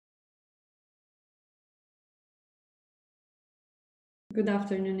Good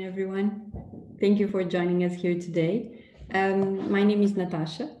afternoon, everyone. Thank you for joining us here today. My name is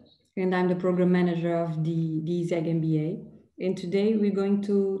Natasha, and I'm the program manager of the ISEG MBA. And today we're going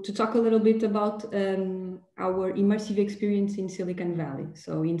to talk a little bit about our immersive experience in Silicon Valley,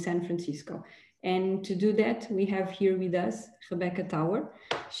 so in San Francisco. And to do that, we have here with us Rebecca Tower.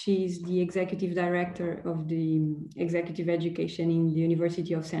 She's the executive director of the executive education in the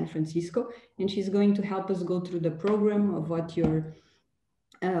University of San Francisco, and she's going to help us go through the program of what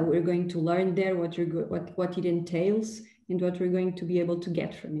we're going to learn there, what it entails, and what we're going to be able to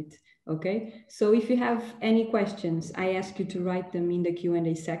get from it. Okay, so if you have any questions, I ask you to write them in the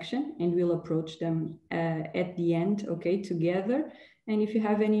Q&A section, and we'll approach them at the end, okay, together. And if you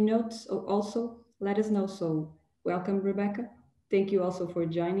have any notes, also let us know. So welcome, Rebecca. Thank you also for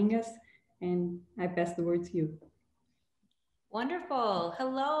joining us, and I pass the word to you. Wonderful.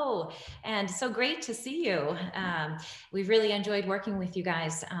 Hello. And so great to see you. We've really enjoyed working with you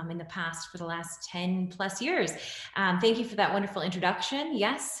guys in the past for the last 10 plus years. Thank you for that wonderful introduction.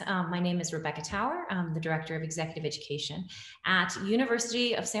 Yes, my name is Rebecca Tower. I'm the Director of Executive Education at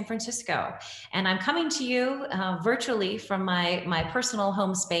University of San Francisco. And I'm coming to you virtually from my personal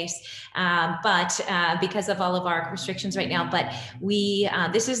home space, but because of all of our restrictions right now. But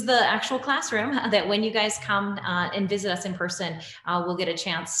this is the actual classroom that when you guys come and visit us in person, we'll get a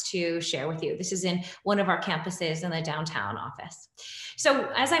chance to share with you. This is in one of our campuses in the downtown office. So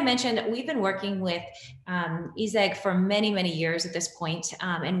as I mentioned, we've been working with ISEG for many, many years at this point,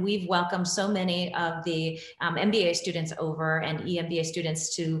 and we've welcomed so many of the MBA students over and EMBA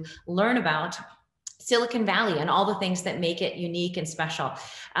students to learn about Silicon Valley and all the things that make it unique and special.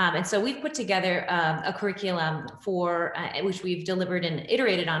 And so we've put together a curriculum for which we've delivered and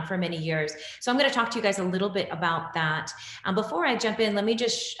iterated on for many years. So I'm going to talk to you guys a little bit about that. Before I jump in, let me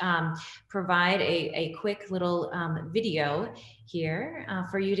just provide a quick little video here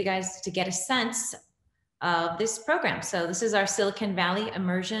for you guys to get a sense of this program. So this is our Silicon Valley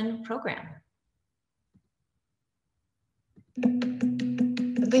Immersion Program.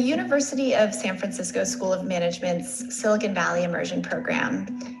 The University of San Francisco School of Management's Silicon Valley Immersion Program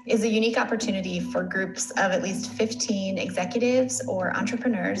is a unique opportunity for groups of at least 15 executives or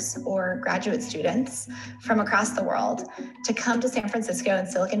entrepreneurs or graduate students from across the world to come to San Francisco and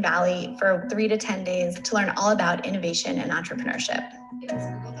Silicon Valley for 3 to 10 days to learn all about innovation and entrepreneurship.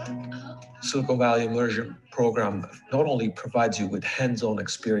 Silicon Valley Immersion Program not only provides you with hands-on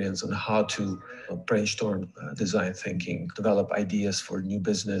experience on how to brainstorm design thinking, develop ideas for new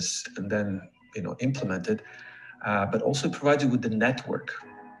business, and then implement it, but also provides you with the network.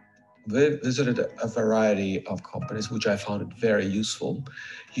 We visited a variety of companies, which I found very useful.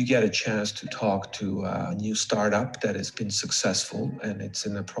 You get a chance to talk to a new startup that has been successful and it's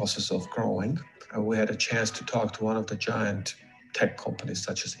in the process of growing. We had a chance to talk to one of the giant tech companies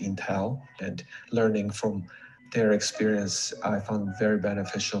such as Intel, and learning from their experience I found very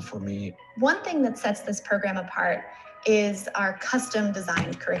beneficial for me. One thing that sets this program apart is our custom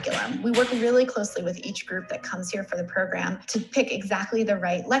designed curriculum. We work really closely with each group that comes here for the program to pick exactly the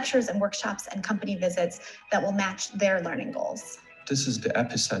right lectures and workshops and company visits that will match their learning goals. This is the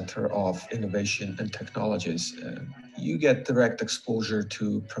epicenter of innovation and technologies. You get direct exposure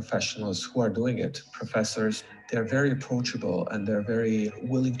to professionals who are doing it. Professors, they're very approachable and they're very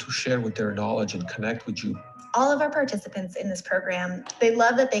willing to share with their knowledge and connect with you. All of our participants in this program, they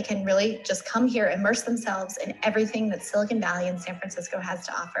love that they can really just come here, immerse themselves in everything that Silicon Valley and San Francisco has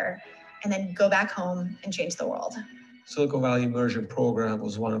to offer, and then go back home and change the world. Silicon Valley Immersion Program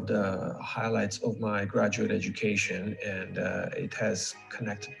was one of the highlights of my graduate education, and it has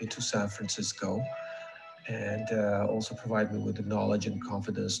connected me to San Francisco and also provided me with the knowledge and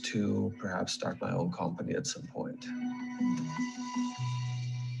confidence to perhaps start my own company at some point.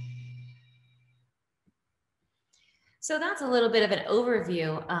 So that's a little bit of an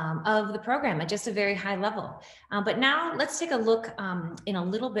overview of the program at just a very high level. But now let's take a look in a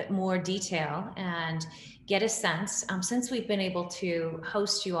little bit more detail and get a sense, since we've been able to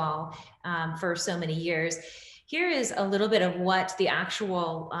host you all for so many years. Here is a little bit of what the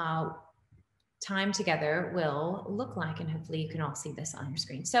actual time together will look like, and hopefully you can all see this on your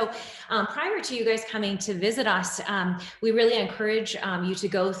screen. So prior to you guys coming to visit us, we really encourage you to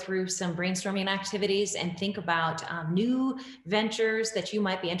go through some brainstorming activities and think about new ventures that you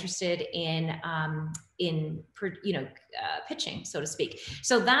might be interested in pitching, so to speak.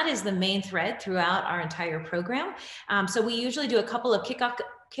 So that is the main thread throughout our entire program. So we usually do a couple of kickoff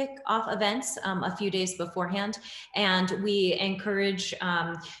kick-off events a few days beforehand. And we encourage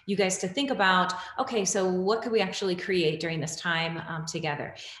you guys to think about, okay, so what could we actually create during this time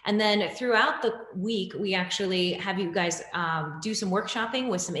together? And then throughout the week, we actually have you guys do some workshopping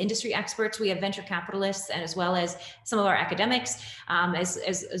with some industry experts. We have venture capitalists, and as well as some of our academics,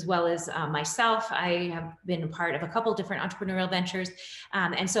 as well as myself. I have been a part of a couple different entrepreneurial ventures.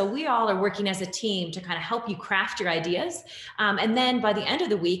 And so we all are working as a team to kind of help you craft your ideas. And then by the end of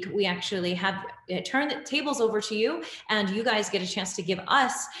the week, we actually have turn the tables over to you, and you guys get a chance to give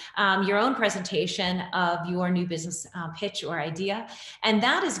us your own presentation of your new business pitch or idea. And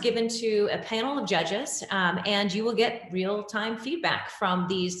that is given to a panel of judges, and you will get real-time feedback from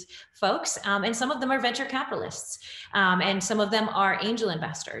these folks. And some of them are venture capitalists, and some of them are angel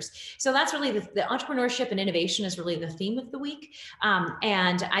investors. So that's really the entrepreneurship and innovation is really the theme of the week.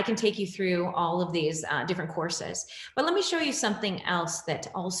 And I can take you through all of these different courses. But let me show you something else that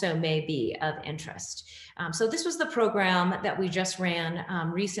also may be of interest. So this was the program that we just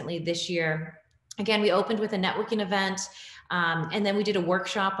ran recently this year. Again, we opened with a networking event, and then we did a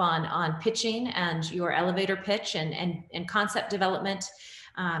workshop on pitching and your elevator pitch and concept development.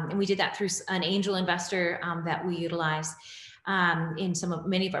 And we did that through an angel investor that we utilize in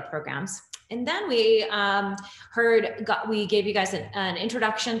many of our programs. And then we we gave you guys an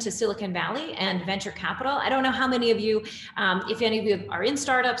introduction to Silicon Valley and venture capital. I don't know how many of you, if any of you are in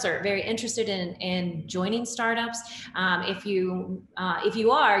startups or very interested in joining startups. If you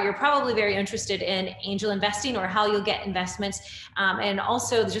are, you're probably very interested in angel investing or how you'll get investments, and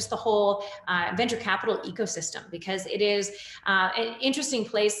also just the whole venture capital ecosystem, because it is an interesting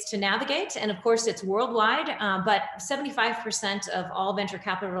place to navigate. And of course, it's worldwide, but 75% of all venture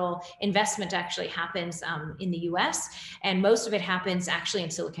capital investment actually happens in the US, and most of it happens actually in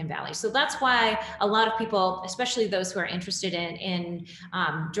Silicon Valley. So that's why a lot of people, especially those who are interested in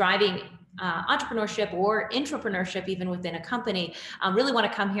driving entrepreneurship or intrapreneurship even within a company, really want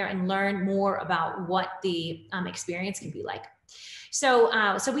to come here and learn more about what the experience can be like. So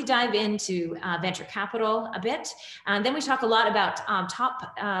we dive into venture capital a bit, and then we talk a lot about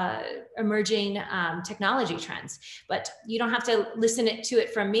top emerging technology trends. But you don't have to listen to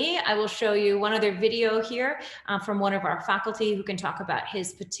it from me. I will show you one other video here from one of our faculty who can talk about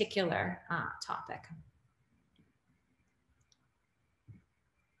his particular topic.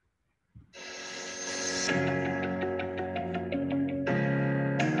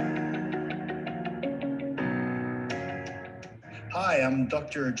 Hi, I'm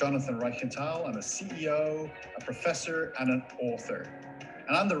Dr. Jonathan Reichenthal. I'm a CEO, a professor, and an author.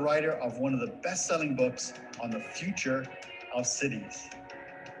 And I'm the writer of one of the best-selling books on the future of cities.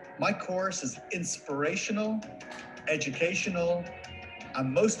 My course is inspirational, educational,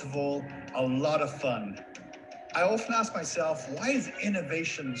 and most of all, a lot of fun. I often ask myself, why is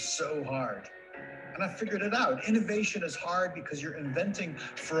innovation so hard? And I figured it out. Innovation is hard because you're inventing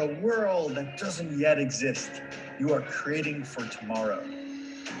for a world that doesn't yet exist. You are creating for tomorrow.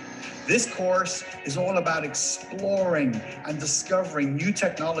 This course is all about exploring and discovering new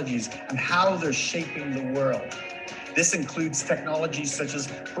technologies and how they're shaping the world. This includes technologies such as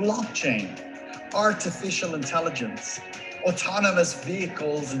blockchain, artificial intelligence, autonomous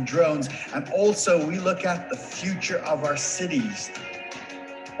vehicles and drones, and also we look at the future of our cities.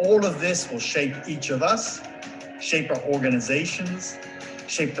 All of this will shape each of us, shape our organizations,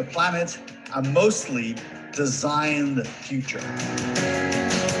 shape the planet, and mostly design the future.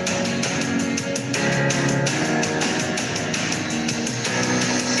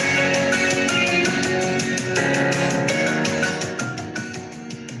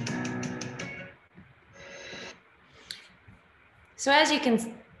 So as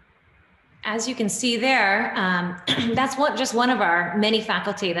you can see there, that's just one of our many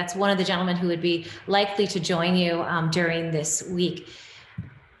faculty. That's one of the gentlemen who would be likely to join you during this week.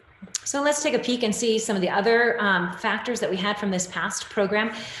 So let's take a peek and see some of the other factors that we had from this past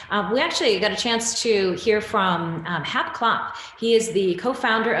program. We actually got a chance to hear from Hap Klopp. He is the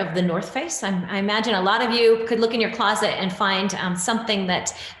co-founder of The North Face. I imagine a lot of you could look in your closet and find something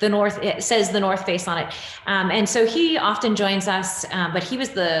that it says The North Face on it. And so he often joins us, but he was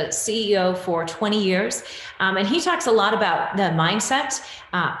the CEO for 20 years. And he talks a lot about the mindset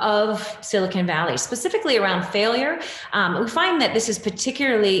of Silicon Valley, specifically around failure. We find that this is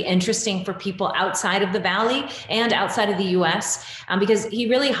particularly interesting interesting for people outside of the Valley and outside of the US, because he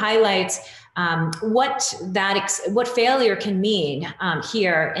really highlights what failure can mean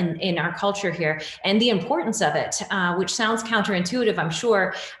here in our culture here, and the importance of it, which sounds counterintuitive, I'm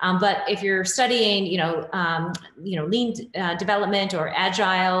sure. But if you're studying, lean development or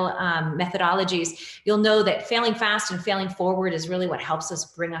agile methodologies, you'll know that failing fast and failing forward is really what helps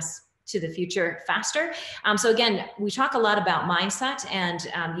us bring us to the future faster. So again, we talk a lot about mindset and,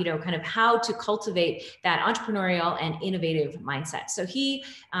 kind of how to cultivate that entrepreneurial and innovative mindset. So he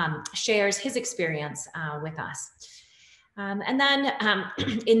shares his experience with us. And then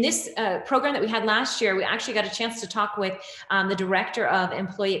in this program that we had last year, we actually got a chance to talk with the director of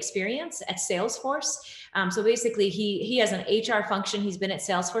employee experience at Salesforce. So basically, he has an HR function. He's been at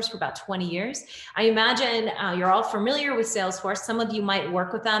Salesforce for about 20 years. I imagine you're all familiar with Salesforce. Some of you might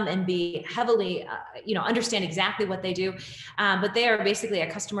work with them and be heavily, understand exactly what they do. But they are basically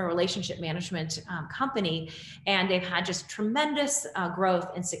a customer relationship management company, and they've had just tremendous growth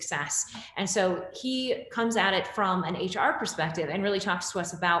and success. And so he comes at it from an HR perspective and really talks to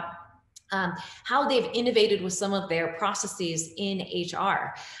us about how they've innovated with some of their processes in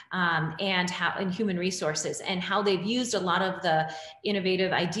HR and how in human resources, and how they've used a lot of the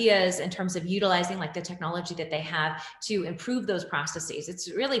innovative ideas in terms of utilizing like the technology that they have to improve those processes.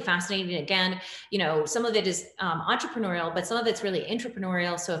 It's really fascinating. Again, some of it is entrepreneurial, but some of it's really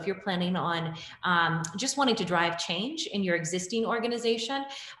intrapreneurial. So if you're planning on just wanting to drive change in your existing organization,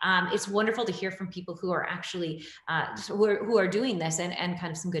 it's wonderful to hear from people who are actually who are doing this and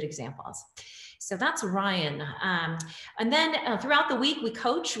kind of some good examples. So that's Ryan. And then throughout the week,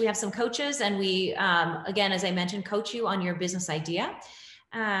 we have some coaches, and we, again, as I mentioned, coach you on your business idea.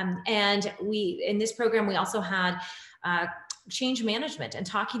 And in this program, we also had change management and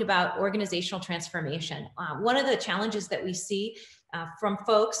talking about organizational transformation. One of the challenges that we see from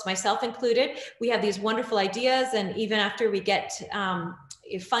folks, myself included, we have these wonderful ideas, and even after we get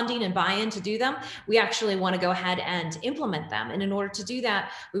funding and buy-in to do them, we actually want to go ahead and implement them. And in order to do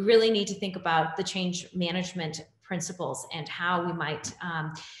that, we really need to think about the change management principles and how we might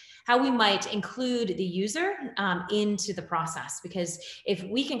include the user into the process. Because if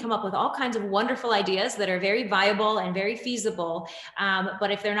we can come up with all kinds of wonderful ideas that are very viable and very feasible,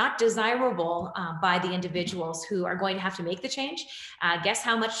 but if they're not desirable by the individuals who are going to have to make the change, guess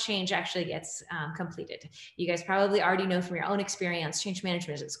how much change actually gets completed? You guys probably already know from your own experience, change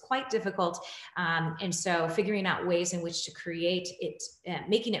management is quite difficult. And so figuring out ways in which to create it,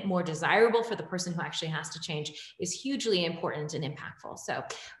 making it more desirable for the person who actually has to change is hugely important and impactful. So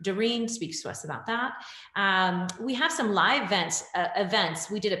Doreen speaks to us about that. We have some live events.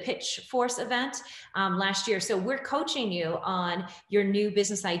 We did a pitch force event last year. So we're coaching you on your new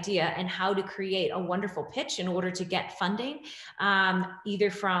business idea and how to create a wonderful pitch in order to get funding, either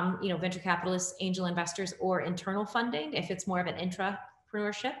from venture capitalists, angel investors, or internal funding, if it's more of an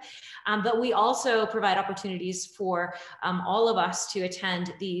intrapreneurship. But we also provide opportunities for all of us to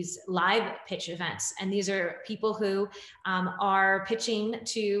attend these live pitch events. And these are people who are pitching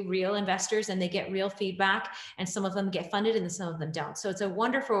to real investors, and they get real feedback, and some of them get funded and some of them don't. So it's a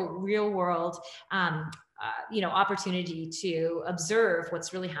wonderful real world opportunity to observe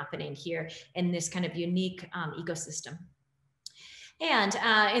what's really happening here in this kind of unique ecosystem. And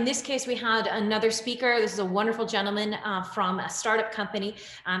in this case, we had another speaker. This is a wonderful gentleman from a startup company.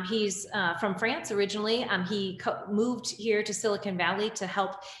 He's from France originally. He moved here to Silicon Valley to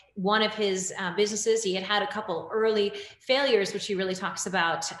help one of his businesses. He had a couple early failures, which he really talks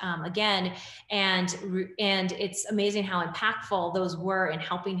about again. And it's amazing how impactful those were in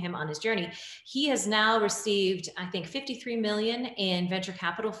helping him on his journey. He has now received, I think, 53 million in venture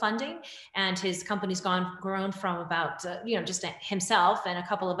capital funding, and his company's grown from about, just himself and a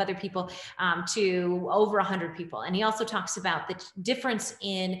couple of other people to over 100 people. And he also talks about the difference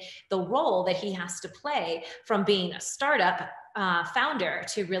in the role that he has to play from being a startup founder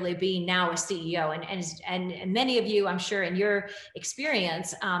to really be now a CEO. And many of you, I'm sure in your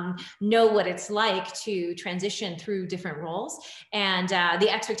experience, know what it's like to transition through different roles. And the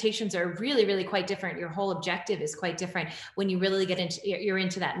expectations are really, really quite different. Your whole objective is quite different when you really you're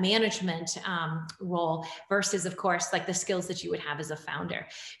into that management role versus, of course, like the skills that you would have as a founder.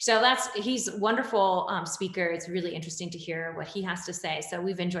 So he's a wonderful speaker. It's really interesting to hear what he has to say. So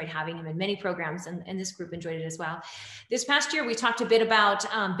we've enjoyed having him in many programs, and this group enjoyed it as well. This past year, we talked a bit about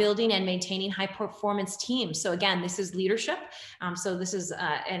building and maintaining high performance teams. So again, this is leadership. So this is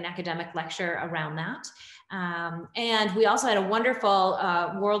an academic lecture around that. And we also had a wonderful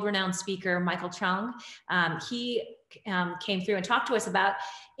world-renowned speaker, Michael Chung. He came through and talked to us about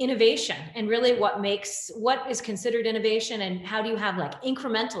innovation and really what is considered innovation, and how do you have like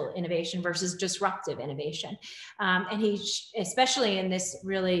incremental innovation versus disruptive innovation. And he, especially in this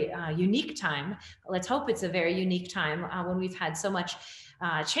really unique time, let's hope it's a very unique time when we've had so much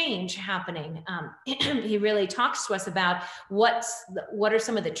change happening. He really talks to us about what are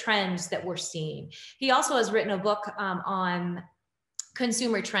some of the trends that we're seeing. He also has written a book on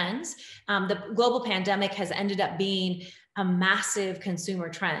consumer trends. The global pandemic has ended up being a massive consumer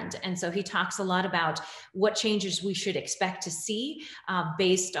trend. And so he talks a lot about what changes we should expect to see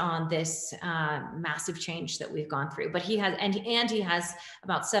based on this massive change that we've gone through. But he has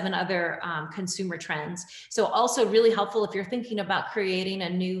about 7 other consumer trends. So also really helpful if you're thinking about creating a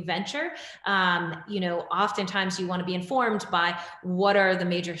new venture. Oftentimes you want to be informed by what are the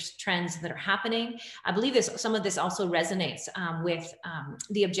major trends that are happening. I believe some of this also resonates with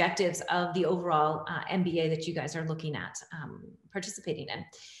the objectives of the overall MBA that you guys are looking at participating in.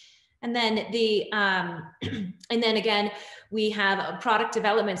 And then and then again, we have a product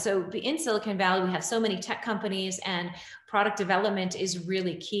development. So in Silicon Valley, we have so many tech companies, and product development is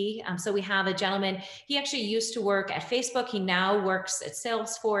really key. So we have a gentleman, he actually used to work at Facebook. He now works at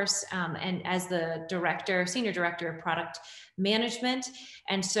Salesforce and as the senior director of product management.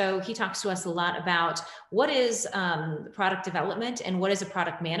 And so he talks to us a lot about what is product development and what is a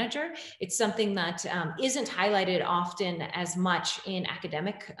product manager. It's something that isn't highlighted often as much in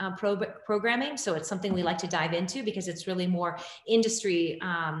academic programming. So it's something we like to dive into because it's really more industry,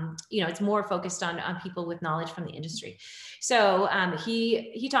 it's more focused on people with knowledge from the industry. So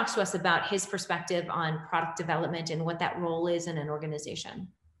he talks to us about his perspective on product development and what that role is in an organization.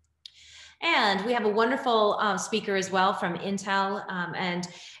 And we have a wonderful speaker as well from Intel. And,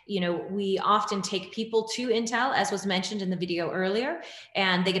 we often take people to Intel, as was mentioned in the video earlier,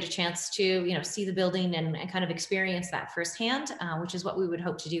 and they get a chance to, see the building and kind of experience that firsthand, which is what we would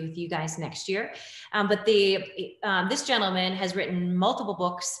hope to do with you guys next year. But this gentleman has written multiple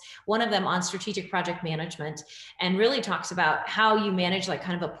books, one of them on strategic project management, and really talks about how you manage like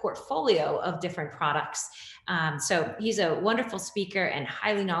kind of a portfolio of different products. So he's a wonderful speaker and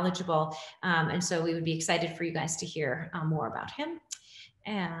highly knowledgeable. And so we would be excited for you guys to hear more about him.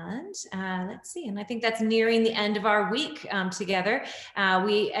 And let's see, and I think that's nearing the end of our week together.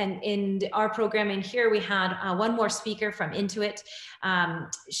 And in our programming here, we had one more speaker from Intuit.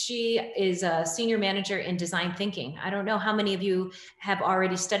 She is a senior manager in design thinking. I don't know how many of you have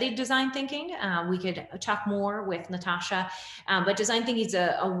already studied design thinking. We could talk more with Natasha, but design thinking is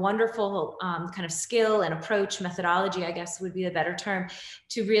a wonderful kind of skill and approach, methodology, I guess would be a better term,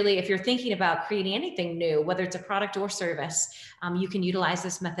 to really, if you're thinking about creating anything new, whether it's a product or service, you can utilize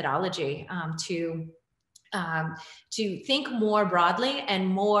this methodology to think more broadly and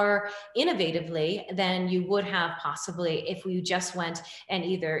more innovatively than you would have possibly if you just went and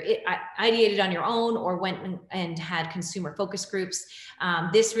either ideated on your own or went and had consumer focus groups.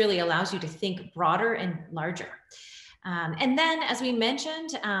 This really allows you to think broader and larger. And then, as we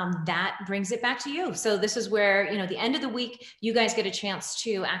mentioned, that brings it back to you. So this is where, the end of the week, you guys get a chance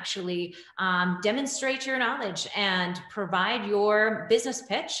to actually demonstrate your knowledge and provide your business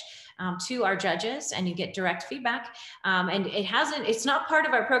pitch to our judges, and you get direct feedback. And it's not part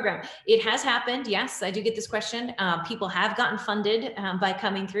of our program. It has happened. Yes, I do get this question. People have gotten funded by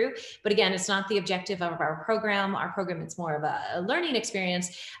coming through, but again, it's not the objective of our program. Our program, it's more of a learning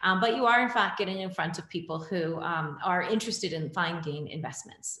experience, but you are in fact getting in front of people who are interested in finding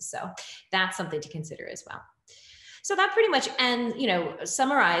investments. So that's something to consider as well. So that pretty much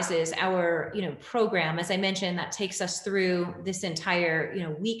summarizes our, program. As I mentioned, that takes us through this entire,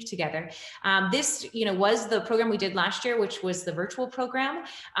 week together. This, was the program we did last year, which was the virtual program.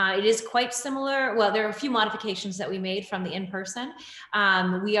 It is quite similar. Well, there are a few modifications that we made from the in-person.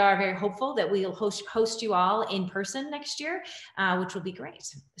 We are very hopeful that we'll host you all in person next year, which will be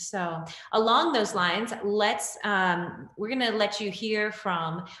great. So along those lines, we're going to let you hear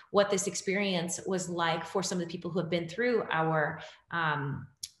from what this experience was like for some of the people who have been through our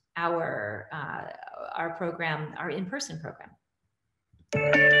program, our in-person program.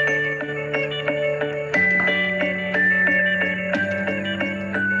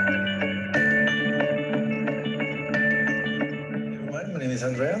 My name is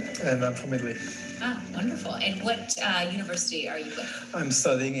Andrea, and I'm from Italy. Ah, wonderful. And what university are you with? I'm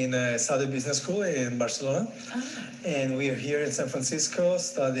studying in a Saudi Business School in Barcelona. Ah. And we are here in San Francisco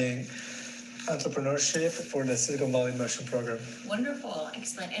studying entrepreneurship for the Silicon Valley Immersion Program. Wonderful,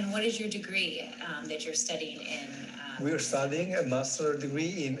 excellent. And what is your degree that you're studying in? We are studying a master's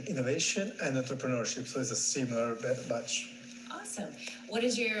degree in innovation and entrepreneurship, so it's a similar batch. Awesome. What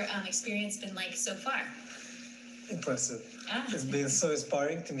has your experience been like so far? impressive. It's been so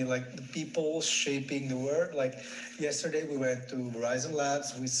inspiring to me, like the people shaping the world. Like yesterday we went to Verizon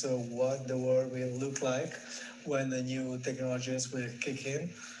Labs, we saw what the world will look like when the new technologies will kick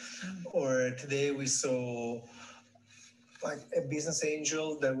in. Or today we saw like a business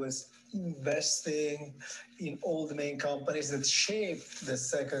angel that was investing in all the main companies that shaped the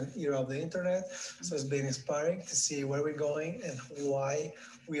second era of the internet. So it's been inspiring to see where we're going and why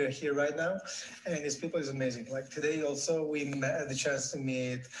we are here right now. And these people is amazing. Like today also we had the chance to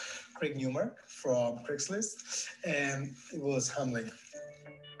meet Craig Newmark from Craigslist, and it was humbling.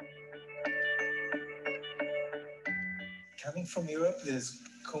 Coming from Europe is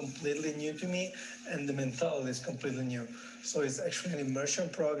completely new to me, and the mentality is completely new. So it's actually an immersion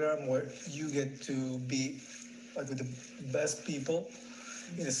program where you get to be like with the best people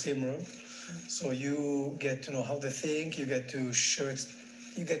in the same room. So you get to know how they think, you get them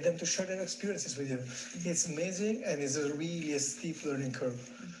to share their experiences with you. It's amazing, and it's a really steep learning curve.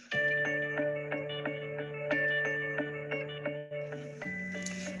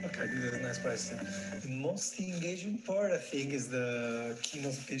 Okay, this is a nice question. The most engaging part, I think, is the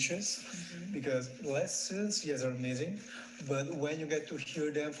keynote speeches, because lessons, yes, are amazing, but when you get to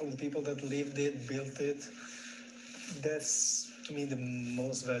hear them from the people that lived it, built it, that's, to me, the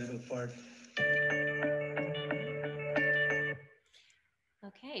most valuable part.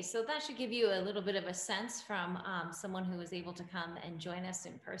 Okay, so that should give you a little bit of a sense from someone who was able to come and join us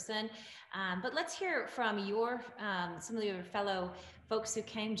in person. But let's hear from some of your fellow folks who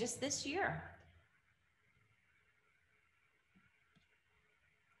came just this year.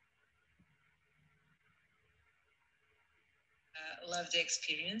 Love the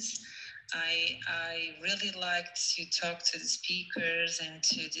experience. I really liked to talk to the speakers and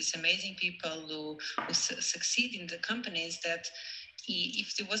to these amazing people who succeed in the companies that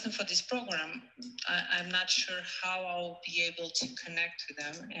if it wasn't for this program, I'm not sure how I'll be able to connect with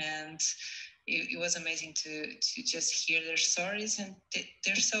them. And it was amazing to just hear their stories, and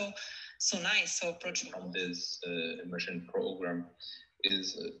they're so nice, so approachable. From this immersion program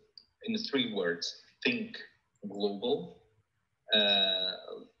is in 3 words: think global,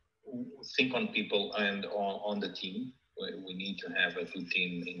 think on people and on the team. We need to have a good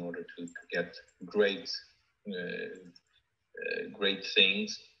team in order to get great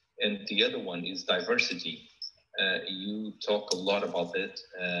things. And the other one is diversity. You talk a lot about it.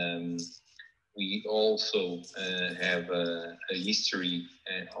 We also have a history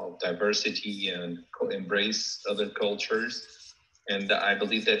of diversity and embrace other cultures. And I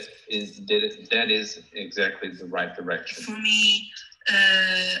believe that is exactly the right direction. For me,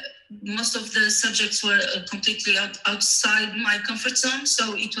 most of the subjects were completely outside my comfort zone.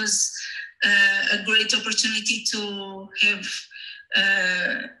 So it was a great opportunity to have,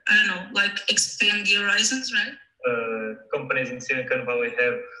 expand the horizons, right? Companies in Silicon Valley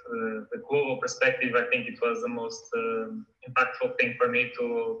have the global perspective. I think it was the most impactful thing for me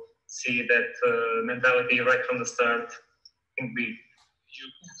to see that mentality right from the start. Think big.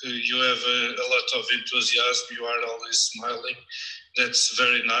 You have a lot of enthusiasm. You are always smiling. That's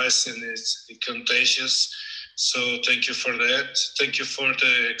very nice, and it's contagious. So thank you for that. Thank you for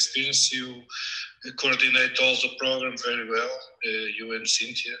the experience. You coordinate all the program very well, you and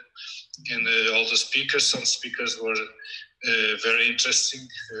Cynthia, and all the speakers. Some speakers were very interesting.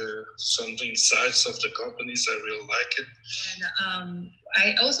 Some insights of the companies, I really like it. And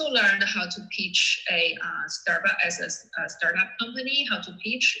I also learned how to pitch a startup as a startup company, how to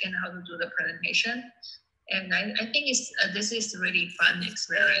pitch and how to do the presentation. And I think this is really fun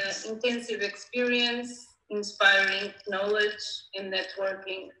experience. Intensive experience, inspiring knowledge and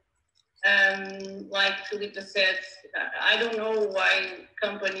networking. Like Felipe said, I don't know why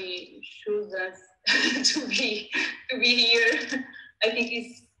company choose us to be here. I think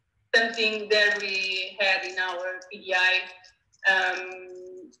it's something that we had in our PDI,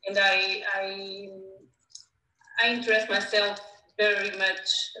 and I interest myself very much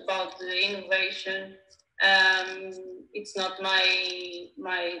about the innovation. It's not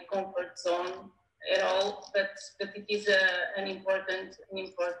my comfort zone at all, but it is an important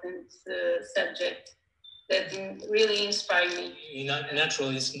subject that really inspired me.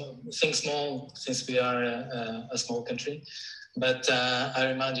 Naturally, think small, since we are a small country. But I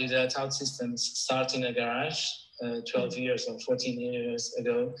remind you that OutSystems started in a garage 12 years or 14 years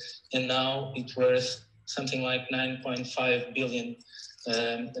ago, and now it's worth something like 9.5 billion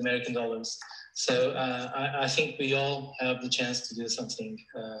American dollars. So I think we all have the chance to do something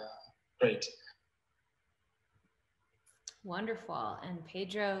great. Wonderful. And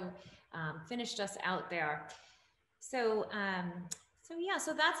Pedro finished us out there. So yeah,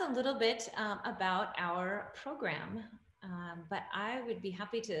 so that's a little bit about our program. But I would be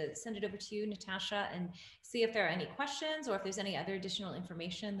happy to send it over to you, Natasha, and see if there are any questions or if there's any other additional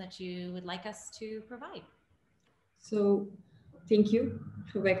information that you would like us to provide. So thank you,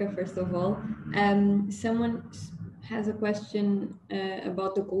 Rebecca, first of all. Someone has a question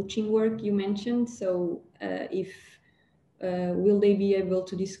about the coaching work you mentioned. So if will they be able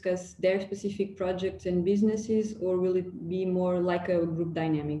to discuss their specific projects and businesses, or will it be more like a group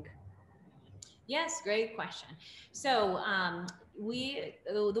dynamic? Yes, great question. So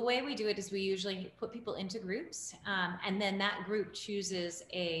the way we do it is we usually put people into groups, and then that group chooses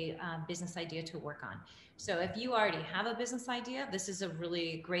a business idea to work on. So if you already have a business idea, this is a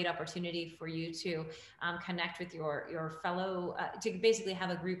really great opportunity for you to connect with your fellow, to basically have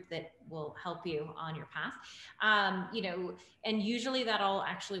a group that will help you on your path. You know, and usually that all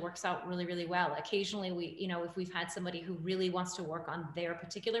actually works out really, really well. Occasionally we, you know, if we've had somebody who really wants to work on their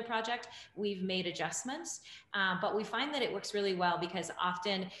particular project, we've made adjustments, but we find that it works really well because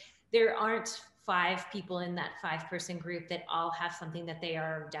often there aren't 5 people in that 5-person group that all have something that they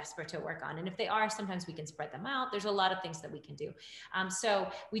are desperate to work on. And if they are, sometimes we can spread them out. There's a lot of things that we can do. So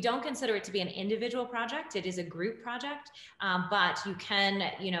we don't consider it to be an individual project. It is a group project, but you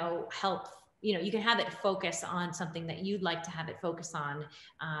can, you know, help, you know, you can have it focus on something that you'd like to have it focus on.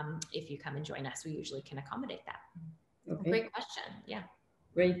 If you come and join us, we usually can accommodate that. Okay. Great question. Yeah.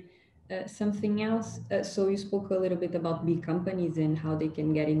 Great. Something else, so you spoke a little bit about big companies and how they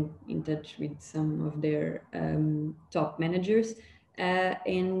can get in touch with some of their top managers.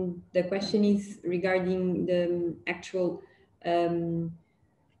 And the question is regarding the actual,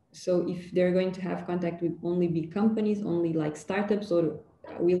 so if they're going to have contact with only big companies, only like startups, or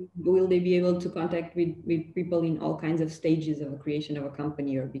will they be able to contact with people in all kinds of stages of a creation of a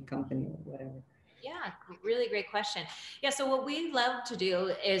company or big company or whatever? Yeah, really great question. Yeah, so what we love to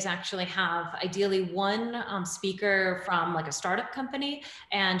do is actually have ideally one speaker from like a startup company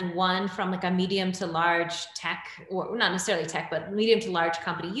and one from like a medium to large tech, or not necessarily tech, but medium to large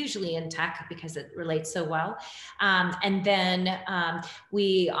company, usually in tech because it relates so well. And then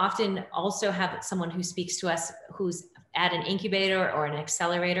we often also have someone who speaks to us who's at an incubator or an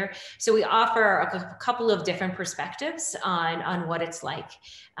accelerator. So we offer a couple of different perspectives on what it's like.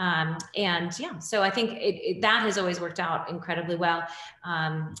 And yeah, so I think that has always worked out incredibly well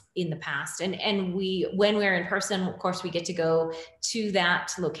in the past. And when we're in person, of course, we get to go to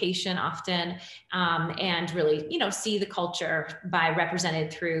that location often and really, you know, see the culture by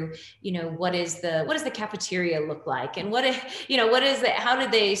represented through, you know, what does the cafeteria look like, and how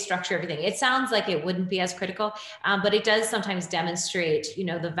did they structure everything? It sounds like it wouldn't be as critical, but it does sometimes demonstrate, you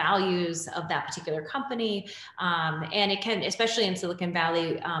know, the values of that particular company. And it can, especially in Silicon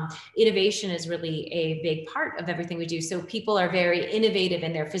Valley, innovation is really a big part of everything we do. So people are very innovative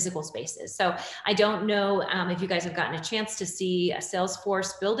in their physical spaces. So I don't know if you guys have gotten a chance to see a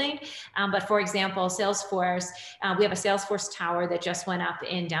Salesforce building, but for example, Salesforce, we have a Salesforce tower that just went up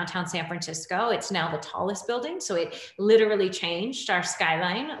in downtown San Francisco. It's now the tallest building. So it literally changed our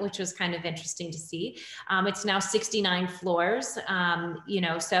skyline, which was kind of interesting to see. It's now 69 floors, you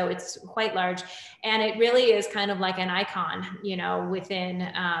know, so it's quite large. And it really is kind of like an icon, you know, within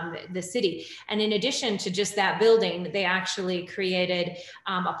the city. And in addition to just that building, they actually created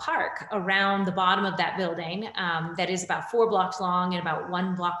a park around the bottom of that building that is about 4 blocks long and about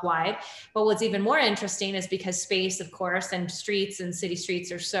 1 block wide. But what's even more interesting is because space, of course, and streets and city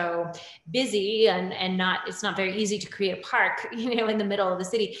streets are so busy and it's not very easy to create a park, you know, in the middle of the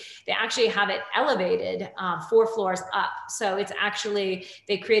city. They actually have it elevated 4 floors up. So it's actually,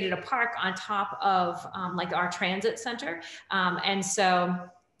 they created a park on top of like our transit center. And so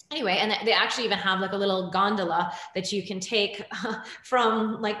anyway, and they actually even have like a little gondola that you can take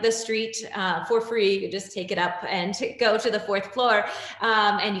from like the street for free. You just take it up and go to the 4th floor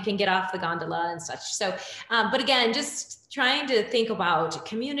and you can get off the gondola and such. So, but again, just trying to think about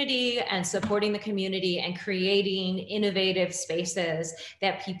community and supporting the community and creating innovative spaces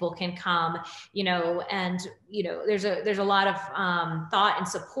that people can come, you know, and, you know, there's a lot of thought and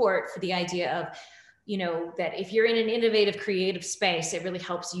support for the idea of, you know, that if you're in an innovative, creative space, it really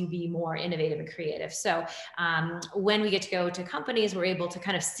helps you be more innovative and creative. So when we get to go to companies, we're able to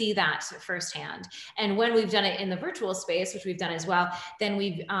kind of see that firsthand. And when we've done it in the virtual space, which we've done as well, then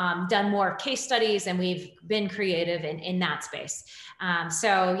we've done more case studies and we've been creative in that space.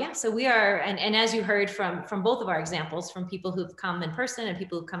 So yeah, so we are, and as you heard from both of our examples, from people who've come in person and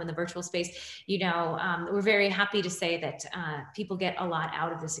people who've come in the virtual space, you know, we're very happy to say that people get a lot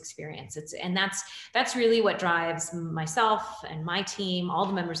out of this experience. And that's really what drives myself and my team, all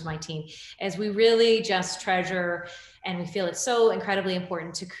the members of my team, as we really just treasure, and we feel it's so incredibly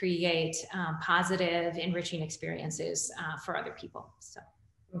important to create positive, enriching experiences for other people. So.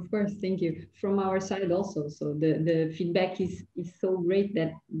 Of course, thank you. From our side also, so the feedback is so great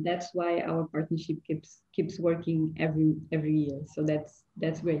that that's why our partnership keeps working every year. So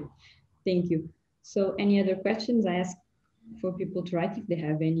that's great. Thank you. So any other questions? I ask for people to write if they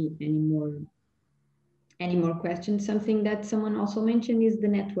have any more questions. Something that someone also mentioned is the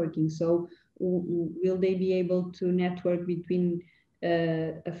networking. So will they be able to network between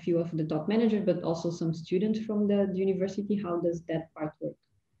a few of the top managers, but also some students from the university? How does that part work?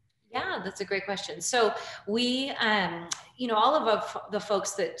 Yeah, that's a great question. So we, all of the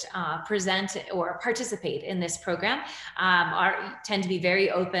folks that present or participate in this program tend to be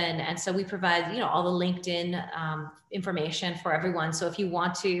very open. And so we provide, all the LinkedIn information for everyone. So if you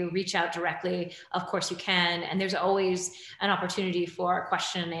want to reach out directly, of course you can. And there's always an opportunity for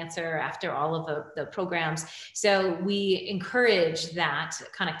question and answer after all of the programs. So we encourage that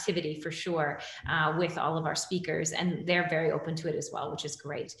connectivity for sure with all of our speakers, and they're very open to it as well, which is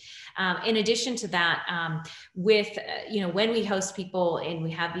great. In addition to that, when we host people and we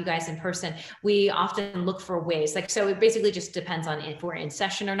have you guys in person, we often look for ways, so it basically just depends on if we're in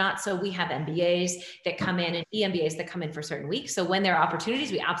session or not. So we have MBAs that come in and EMBAs that come in for certain weeks. So when there are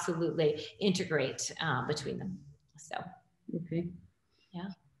opportunities, we absolutely integrate between them. So. Okay. Yeah.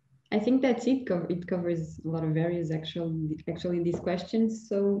 I think that's it. It covers a lot of areas, actually these questions.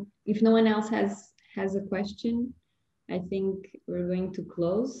 So if no one else has a question, I think we're going to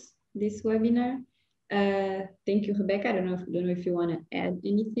close this webinar. Thank you, Rebecca. I don't know if you want to add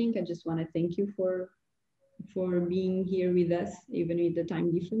anything. I just want to thank you for being here with us, even with the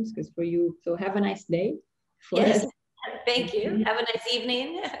time difference, because for you. So have a nice day. Yes. Thank you. Have a nice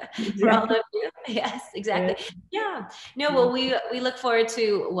evening for all of you. Yes, exactly. Yeah. No, well, we look forward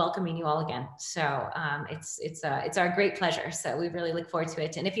to welcoming you all again. So it's our great pleasure. So we really look forward to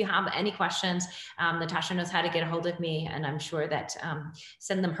it. And if you have any questions, Natasha knows how to get a hold of me, and I'm sure that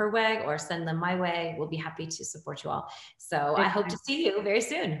send them her way or send them my way. We'll be happy to support you all. So I hope to see you very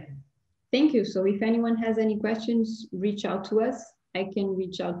soon. Thank you. So if anyone has any questions, reach out to us. I can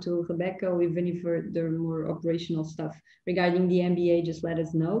reach out to Rebecca, or even if there are more operational stuff regarding the MBA, just let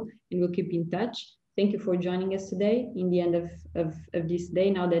us know and we'll keep in touch. Thank you for joining us today in the end of this day,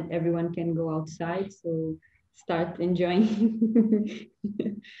 now that everyone can go outside. So start enjoying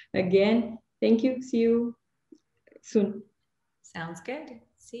again. Thank you. See you soon. Sounds good.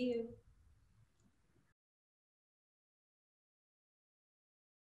 See you.